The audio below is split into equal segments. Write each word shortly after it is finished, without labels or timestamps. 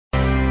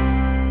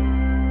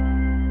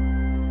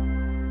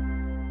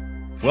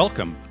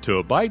Welcome to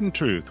Abide in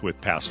Truth with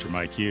Pastor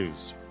Mike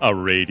Hughes, a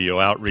radio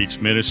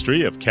outreach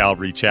ministry of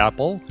Calvary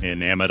Chapel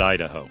in Emmett,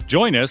 Idaho.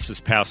 Join us as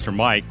Pastor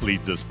Mike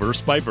leads us verse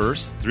by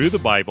verse through the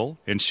Bible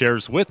and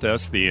shares with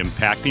us the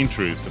impacting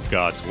truth of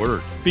God's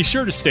Word. Be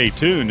sure to stay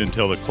tuned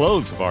until the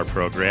close of our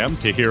program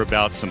to hear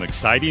about some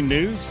exciting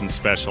news and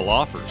special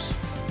offers.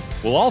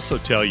 We'll also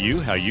tell you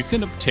how you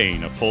can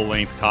obtain a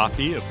full-length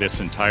copy of this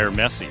entire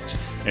message.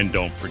 And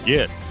don't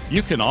forget,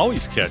 you can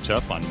always catch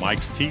up on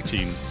Mike's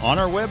teaching on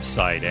our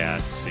website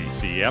at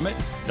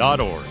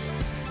ccemmett.org.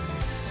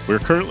 We're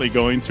currently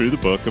going through the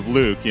book of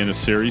Luke in a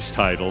series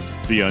titled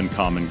The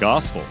Uncommon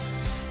Gospel.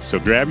 So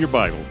grab your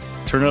Bible,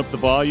 turn up the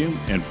volume,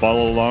 and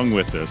follow along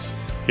with us.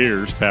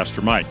 Here's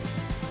Pastor Mike.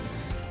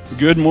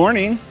 Good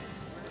morning.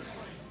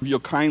 If you'll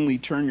kindly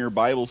turn your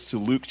Bibles to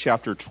Luke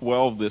chapter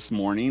 12 this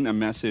morning, a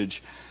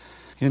message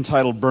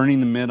entitled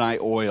Burning the Midnight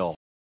Oil.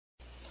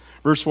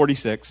 Verse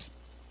 46,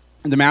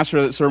 the master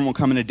of that servant will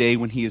come in a day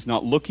when he is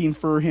not looking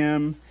for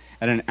him,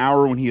 at an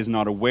hour when he is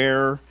not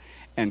aware,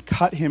 and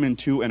cut him in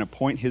two and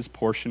appoint his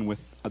portion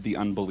with the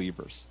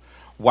unbelievers.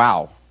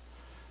 Wow.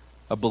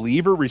 A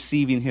believer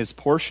receiving his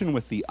portion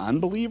with the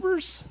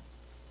unbelievers?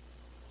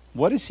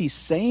 What is he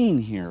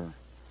saying here?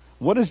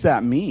 What does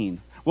that mean?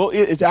 Well,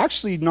 it's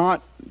actually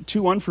not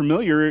too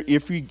unfamiliar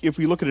if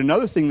we look at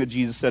another thing that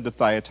Jesus said to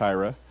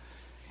Thyatira.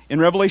 In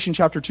Revelation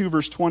chapter 2,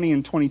 verse 20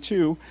 and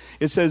 22,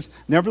 it says,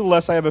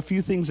 "Nevertheless, I have a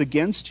few things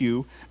against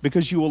you,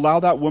 because you allow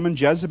that woman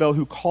Jezebel,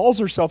 who calls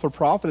herself a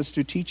prophetess,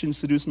 to teach and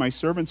seduce my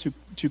servants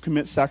to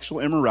commit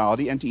sexual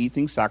immorality and to eat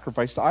things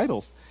sacrificed to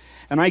idols.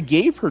 And I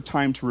gave her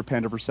time to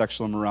repent of her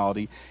sexual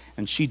immorality,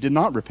 and she did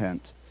not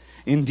repent.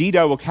 Indeed,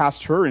 I will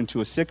cast her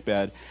into a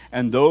sickbed,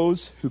 and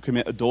those who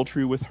commit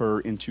adultery with her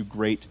into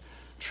great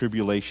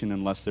tribulation,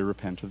 unless they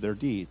repent of their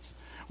deeds."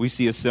 We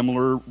see a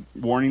similar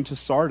warning to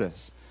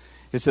Sardis.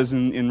 It says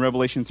in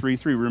Revelation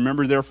 3:3,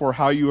 "Remember therefore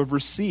how you have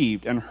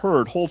received and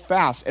heard, hold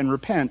fast and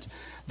repent.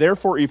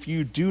 Therefore if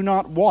you do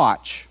not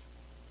watch,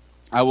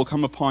 I will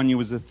come upon you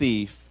as a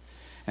thief,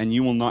 and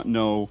you will not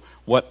know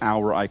what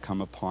hour I come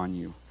upon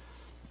you."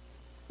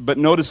 But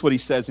notice what he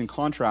says in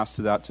contrast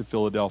to that to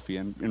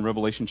Philadelphia. In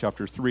Revelation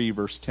chapter 3,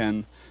 verse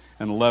 10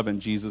 and 11,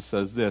 Jesus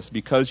says this,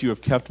 "Because you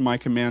have kept my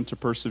command to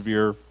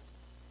persevere,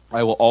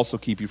 I will also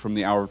keep you from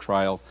the hour of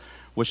trial,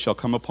 which shall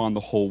come upon the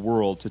whole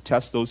world, to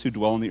test those who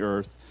dwell on the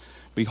earth.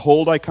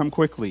 Behold, I come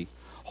quickly.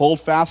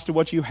 Hold fast to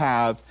what you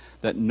have,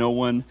 that no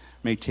one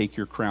may take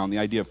your crown." The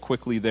idea of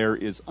quickly there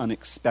is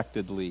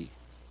unexpectedly.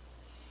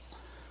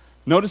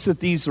 Notice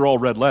that these are all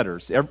red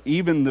letters.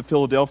 Even the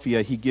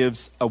Philadelphia, he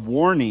gives a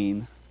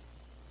warning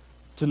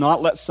to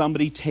not let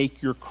somebody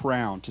take your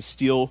crown, to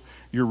steal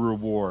your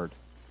reward.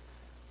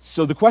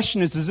 So the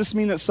question is, does this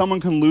mean that someone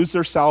can lose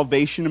their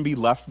salvation and be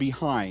left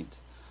behind?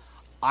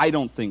 I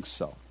don't think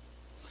so.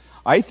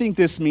 I think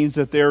this means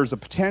that there is a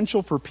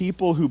potential for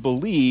people who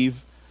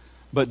believe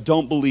but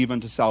don't believe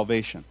unto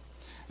salvation.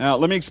 Now,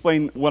 let me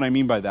explain what I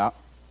mean by that.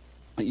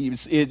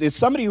 It's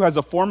somebody who has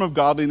a form of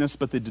godliness,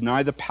 but they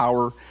deny the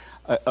power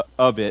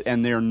of it,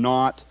 and they're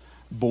not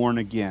born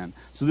again.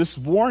 So this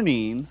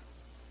warning,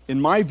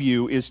 in my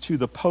view, is to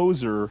the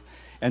poser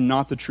and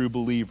not the true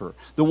believer.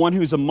 The one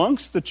who's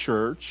amongst the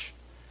church,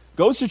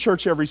 goes to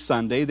church every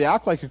Sunday, they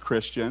act like a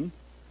Christian,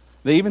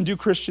 they even do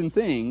Christian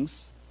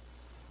things,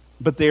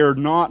 but they are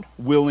not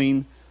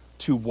willing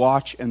to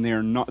watch, and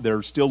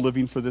they're still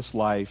living for this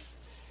life,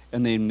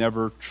 and they've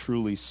never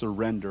truly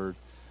surrendered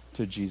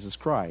to Jesus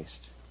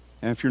Christ.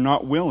 And if you're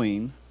not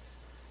willing,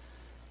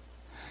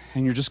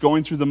 and you're just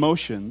going through the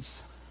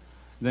motions,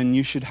 then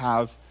you should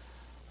have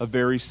a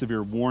very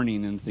severe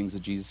warning in the things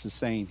that Jesus is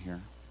saying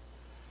here.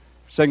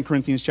 2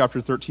 Corinthians chapter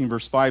 13,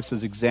 verse 5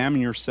 says,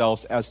 "Examine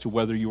yourselves as to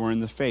whether you are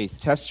in the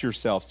faith. Test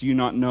yourselves. Do you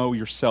not know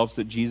yourselves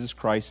that Jesus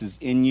Christ is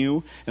in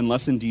you,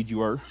 unless indeed you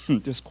are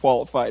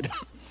disqualified?"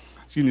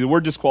 Excuse me, the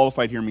word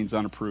disqualified here means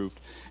unapproved.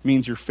 It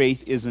means your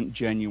faith isn't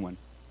genuine.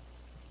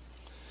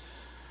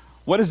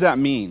 What does that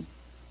mean?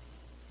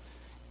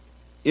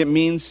 It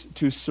means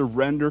to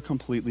surrender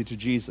completely to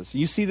Jesus.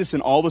 You see this in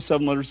all the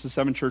 7 letters to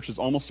 7 churches,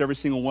 almost every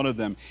single one of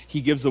them.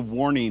 He gives a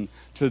warning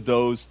to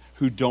those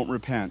who don't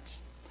repent.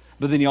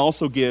 But then he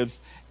also gives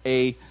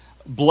a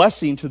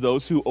blessing to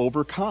those who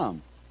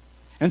overcome.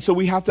 And so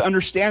we have to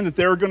understand that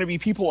there are going to be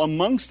people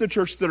amongst the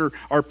church that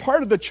are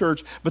part of the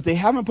church, but they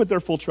haven't put their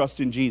full trust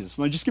in Jesus.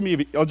 And I'll just give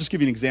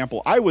you an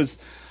example. I was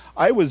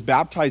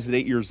baptized at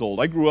 8 years old.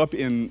 I grew up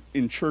in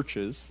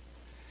churches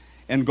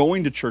and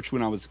going to church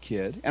when I was a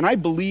kid. And I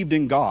believed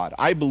in God.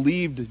 I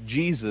believed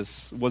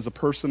Jesus was a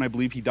person. I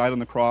believed he died on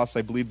the cross.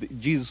 I believed that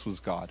Jesus was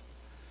God.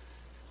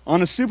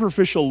 On a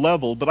superficial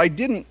level, but I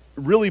didn't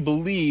really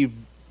believe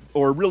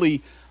or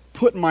really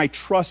put my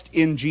trust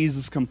in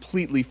Jesus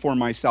completely for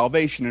my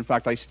salvation. In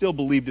fact, I still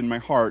believed in my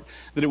heart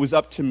that it was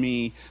up to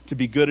me to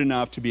be good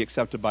enough to be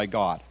accepted by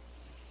God.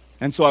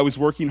 And so I was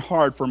working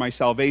hard for my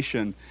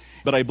salvation,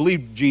 but I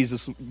believed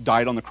Jesus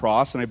died on the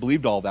cross, and I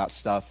believed all that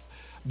stuff.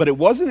 But it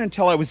wasn't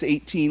until I was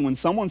 18 when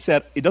someone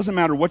said, it doesn't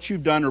matter what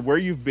you've done or where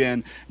you've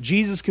been,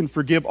 Jesus can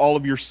forgive all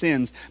of your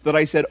sins, that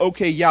I said,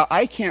 okay, yeah,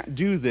 I can't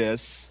do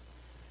this,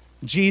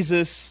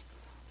 Jesus,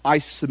 I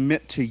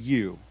submit to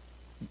you.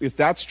 If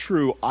that's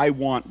true, I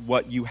want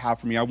what you have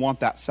for me. I want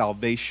that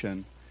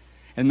salvation.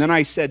 And then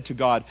I said to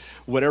God,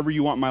 whatever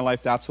you want in my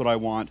life, that's what I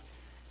want.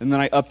 And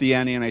then I upped the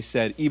ante and I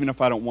said, even if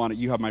I don't want it,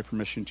 you have my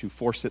permission to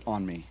force it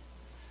on me.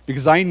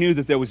 Because I knew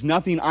that there was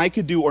nothing I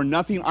could do or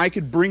nothing I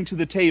could bring to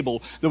the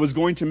table that was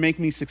going to make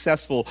me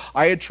successful.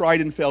 I had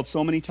tried and failed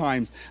so many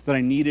times that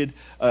I needed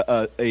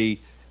a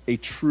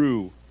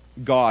true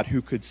God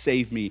who could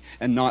save me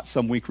and not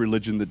some weak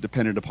religion that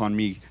depended upon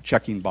me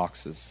checking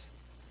boxes.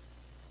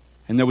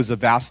 And there was a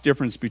vast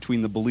difference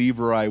between the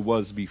believer I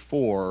was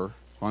before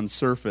on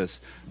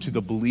surface to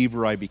the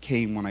believer I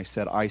became when I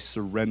said, I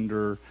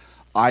surrender.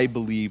 I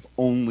believe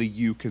only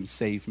you can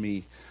save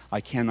me. I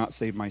cannot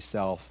save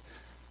myself.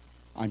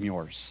 I'm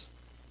yours.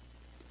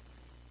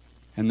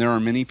 And there are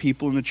many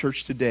people in the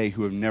church today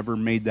who have never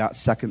made that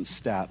second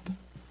step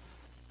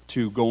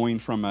to going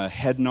from a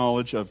head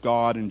knowledge of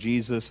God and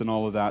Jesus and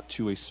all of that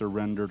to a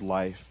surrendered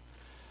life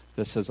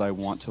that says, I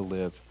want to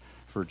live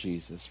for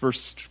Jesus.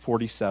 Verse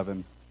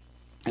 47,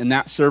 and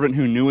that servant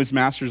who knew his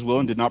master's will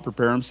and did not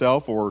prepare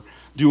himself or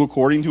do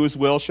according to his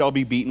will shall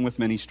be beaten with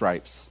many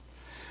stripes.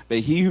 But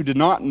he who did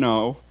not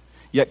know,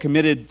 yet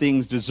committed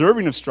things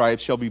deserving of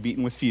stripes, shall be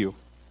beaten with few.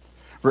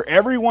 For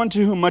everyone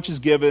to whom much is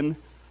given,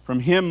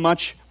 from him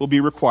much will be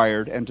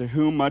required, and to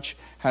whom much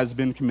has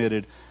been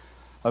committed,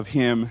 of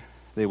him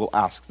they will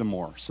ask the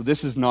more. So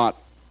this is not,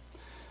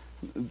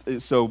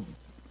 so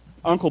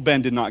Uncle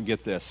Ben did not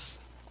get this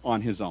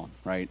on his own,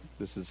 right?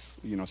 This is,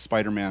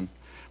 Spider-Man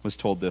was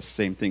told this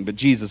same thing, but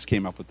Jesus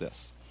came up with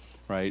this,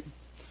 right?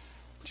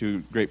 To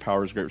great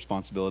powers, great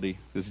responsibility.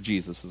 This is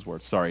Jesus'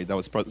 words. Sorry, that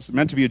was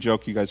meant to be a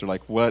joke. You guys are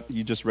like, what?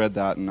 You just read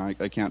that, and I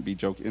can't be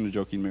in a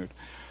joking mood.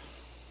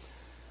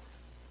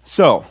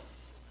 So,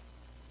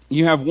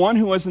 you have one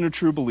who isn't a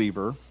true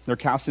believer. They're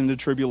cast into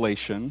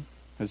tribulation.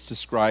 It's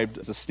described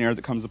as a snare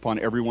that comes upon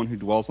everyone who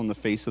dwells on the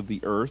face of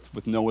the earth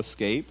with no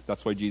escape.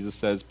 That's why Jesus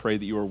says, pray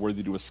that you are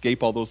worthy to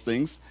escape all those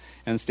things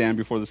and stand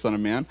before the Son of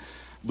Man.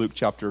 Luke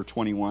chapter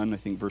 21, I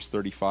think verse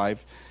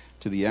 35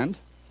 to the end.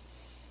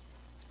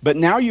 But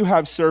now you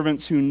have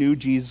servants who knew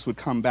Jesus would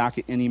come back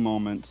at any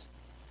moment,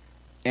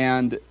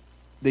 and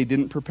they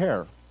didn't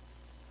prepare.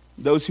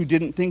 Those who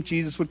didn't think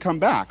Jesus would come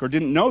back or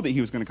didn't know that he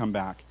was going to come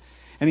back.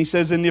 And he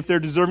says, and if they're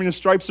deserving of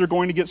stripes, they're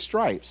going to get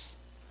stripes.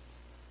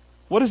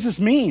 What does this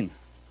mean?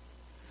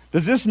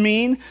 Does this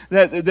mean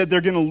that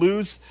they're going to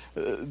lose,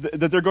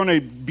 that they're going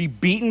to be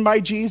beaten by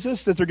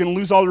Jesus, that they're going to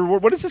lose all the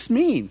reward? What does this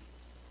mean?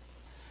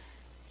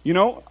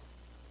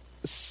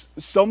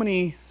 So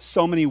many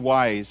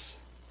wise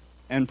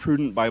and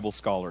prudent Bible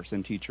scholars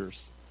and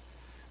teachers.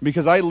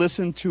 Because I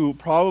listened to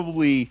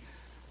probably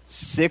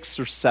 6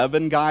 or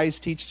 7 guys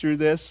teach through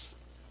this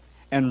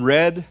and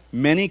read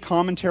many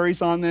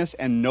commentaries on this,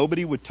 and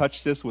nobody would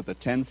touch this with a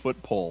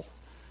 10-foot pole.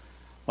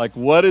 Like,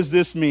 what does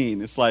this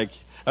mean? It's like,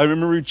 I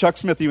remember Chuck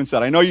Smith even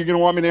said, I know you're going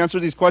to want me to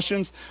answer these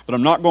questions, but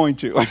I'm not going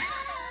to.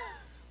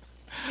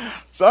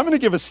 So I'm going to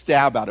give a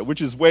stab at it, which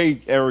is way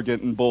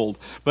arrogant and bold.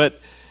 But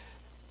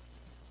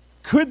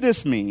could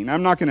this mean,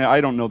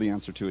 I don't know the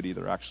answer to it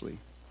either, actually.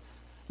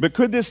 But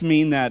could this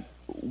mean that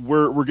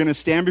we're going to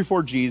stand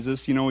before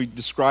Jesus? He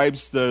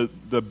describes the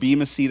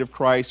bema seat of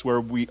Christ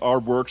where our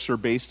works are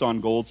based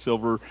on gold,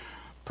 silver,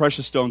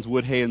 precious stones,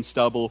 wood, hay, and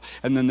stubble,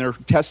 and then they're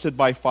tested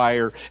by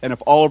fire, and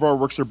if all of our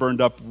works are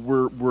burned up,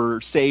 we're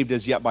saved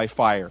as yet by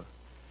fire.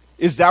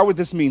 Is that what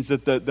this means?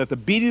 That the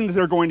beating that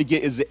they're going to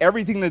get is that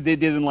everything that they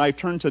did in life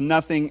turned to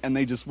nothing, and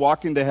they just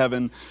walk into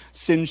heaven,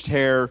 singed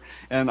hair,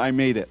 and I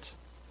made it.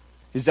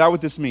 Is that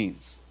what this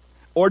means?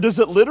 Or does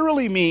it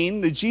literally mean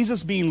that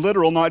Jesus being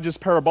literal, not just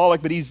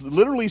parabolic, but he's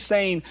literally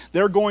saying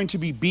they're going to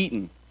be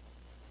beaten?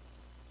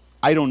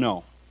 I don't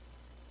know.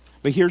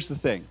 But here's the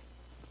thing.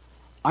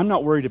 I'm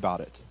not worried about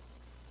it.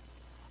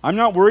 I'm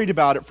not worried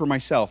about it for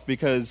myself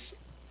because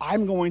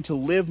I'm going to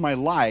live my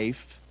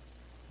life,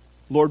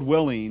 Lord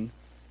willing,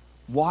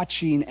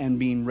 watching and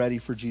being ready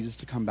for Jesus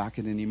to come back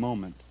at any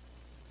moment.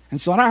 And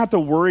so I don't have to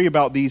worry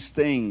about these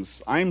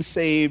things. I'm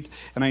saved,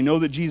 and I know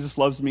that Jesus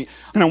loves me,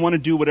 and I want to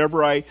do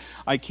whatever I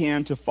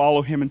can to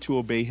follow him and to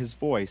obey his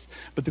voice.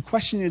 But the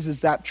question is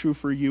that true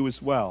for you as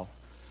well?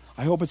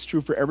 I hope it's true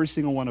for every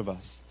single one of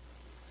us.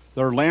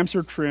 That our lamps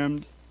are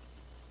trimmed,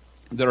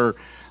 that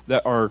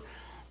our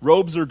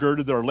robes are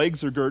girded, that our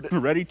legs are girded,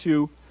 ready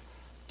to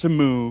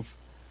move,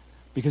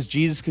 because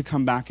Jesus could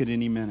come back at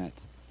any minute.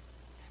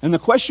 And the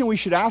question we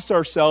should ask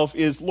ourselves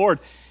is, Lord,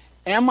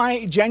 am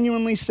I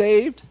genuinely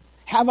saved?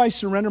 Have I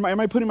surrendered? Am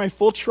I putting my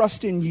full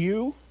trust in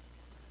you?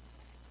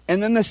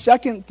 And then the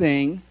second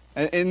thing,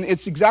 and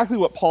it's exactly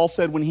what Paul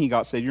said when he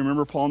got saved. You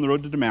remember Paul on the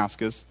road to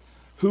Damascus?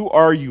 Who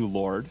are you,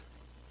 Lord?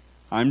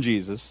 I'm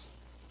Jesus.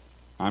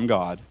 I'm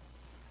God.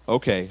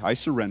 Okay, I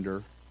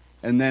surrender.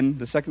 And then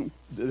the second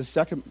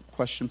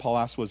question Paul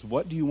asked was,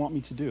 what do you want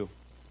me to do?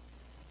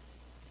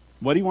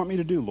 What do you want me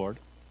to do, Lord?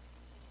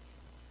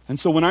 And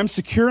so when I'm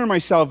secure in my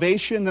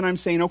salvation, then I'm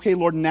saying, okay,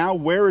 Lord, now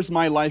where is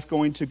my life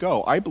going to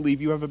go? I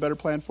believe you have a better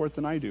plan for it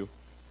than I do.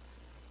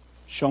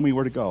 Show me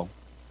where to go.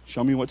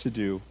 Show me what to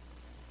do.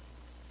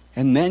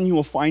 And then you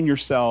will find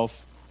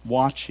yourself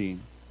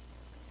watching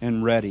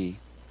and ready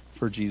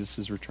for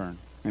Jesus' return.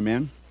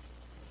 Amen?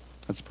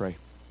 Let's pray.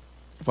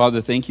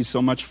 Father, thank you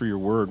so much for your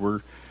word.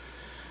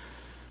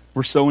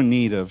 We're so in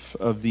need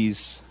of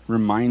these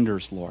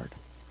reminders, Lord,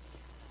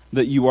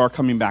 that you are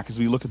coming back as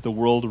we look at the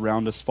world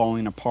around us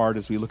falling apart,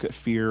 as we look at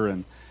fear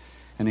and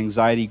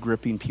anxiety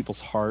gripping people's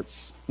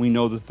hearts. We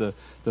know that the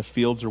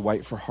fields are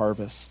white for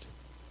harvest.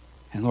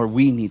 And Lord,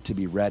 we need to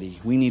be ready.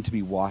 We need to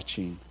be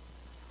watching.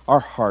 Our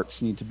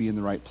hearts need to be in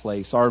the right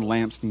place. Our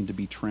lamps need to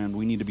be trimmed.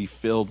 We need to be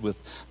filled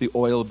with the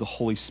oil of the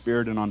Holy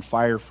Spirit and on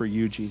fire for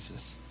you,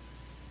 Jesus.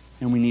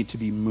 And we need to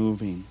be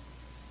moving.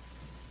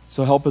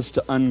 So help us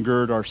to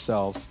ungird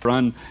ourselves,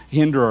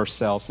 hinder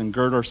ourselves, and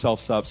gird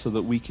ourselves up so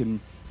that we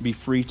can be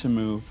free to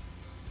move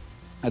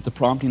at the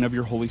prompting of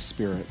your Holy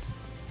Spirit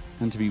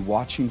and to be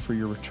watching for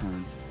your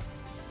return.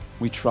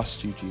 We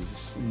trust you,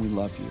 Jesus, and we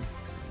love you.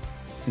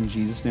 It's in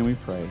Jesus' name we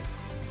pray.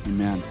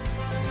 Amen.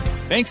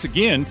 Thanks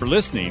again for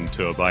listening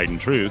to Abide in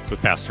Truth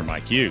with Pastor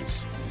Mike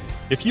Hughes.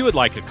 If you would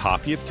like a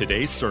copy of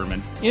today's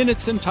sermon in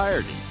its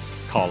entirety,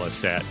 call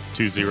us at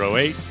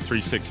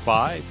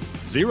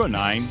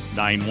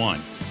 208-365-0991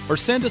 or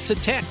send us a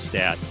text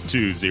at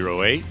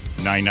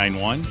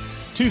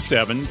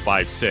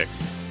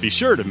 208-991-2756. Be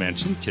sure to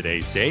mention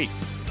today's date.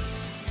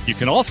 You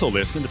can also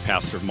listen to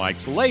Pastor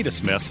Mike's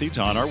latest message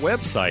on our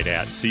website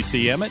at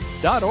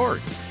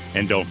ccemmett.org.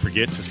 And don't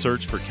forget to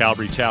search for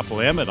Calvary Chapel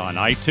Emmett on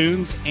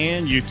iTunes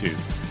and YouTube.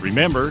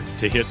 Remember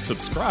to hit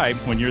subscribe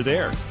when you're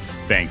there.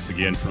 Thanks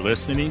again for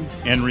listening,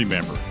 and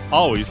remember,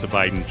 always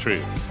abide in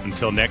truth.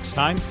 Until next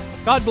time,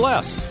 God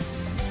bless.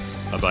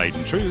 Abide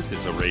in Truth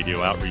is a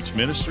radio outreach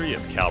ministry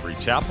of Calvary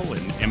Chapel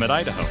in Emmett,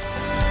 Idaho.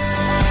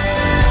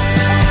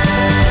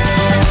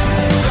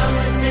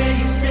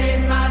 You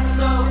saved my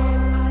soul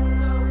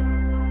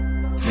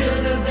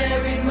till the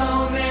very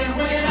moment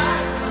when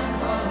I come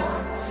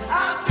home.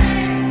 I'll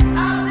sing,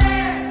 I'll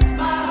dance,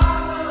 my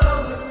heart will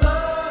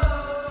overflow.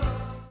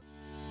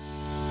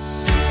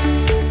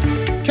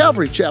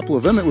 Calvary Chapel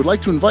of Emmett would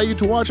like to invite you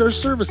to watch our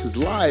services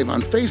live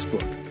on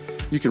Facebook.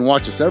 You can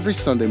watch us every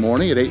Sunday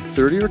morning at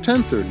 8:30 or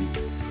 10:30.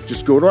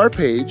 Just go to our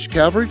page,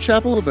 Calvary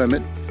Chapel of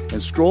Emmett,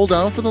 and scroll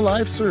down for the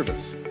live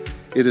service.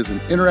 It is an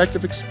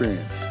interactive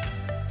experience.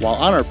 While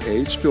on our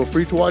page, feel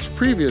free to watch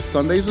previous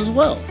Sundays as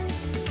well.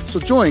 So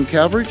join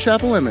Calvary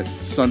Chapel Emmett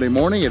Sunday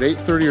morning at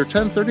 8:30 or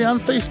 10:30 on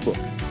Facebook.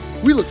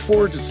 We look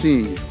forward to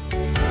seeing you.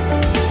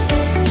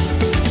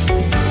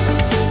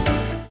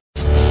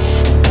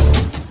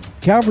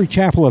 Calvary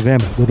Chapel of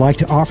Emmett would like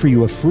to offer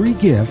you a free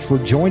gift for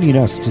joining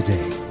us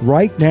today.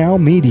 Right Now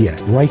Media.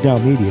 Right Now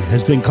Media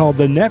has been called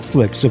the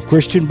Netflix of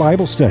Christian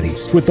Bible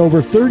studies. With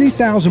over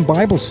 30,000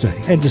 Bible study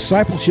and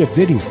discipleship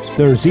videos,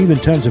 there's even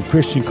tons of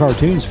Christian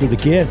cartoons for the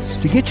kids.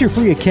 To get your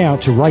free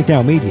account to Right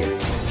Now Media,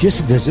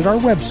 just visit our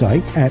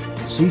website at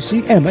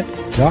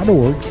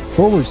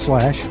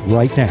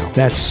ccemmett.org/rightnow.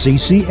 That's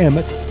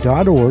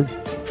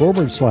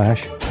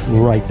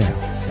ccemmett.org/rightnow.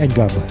 And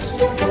God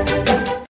bless.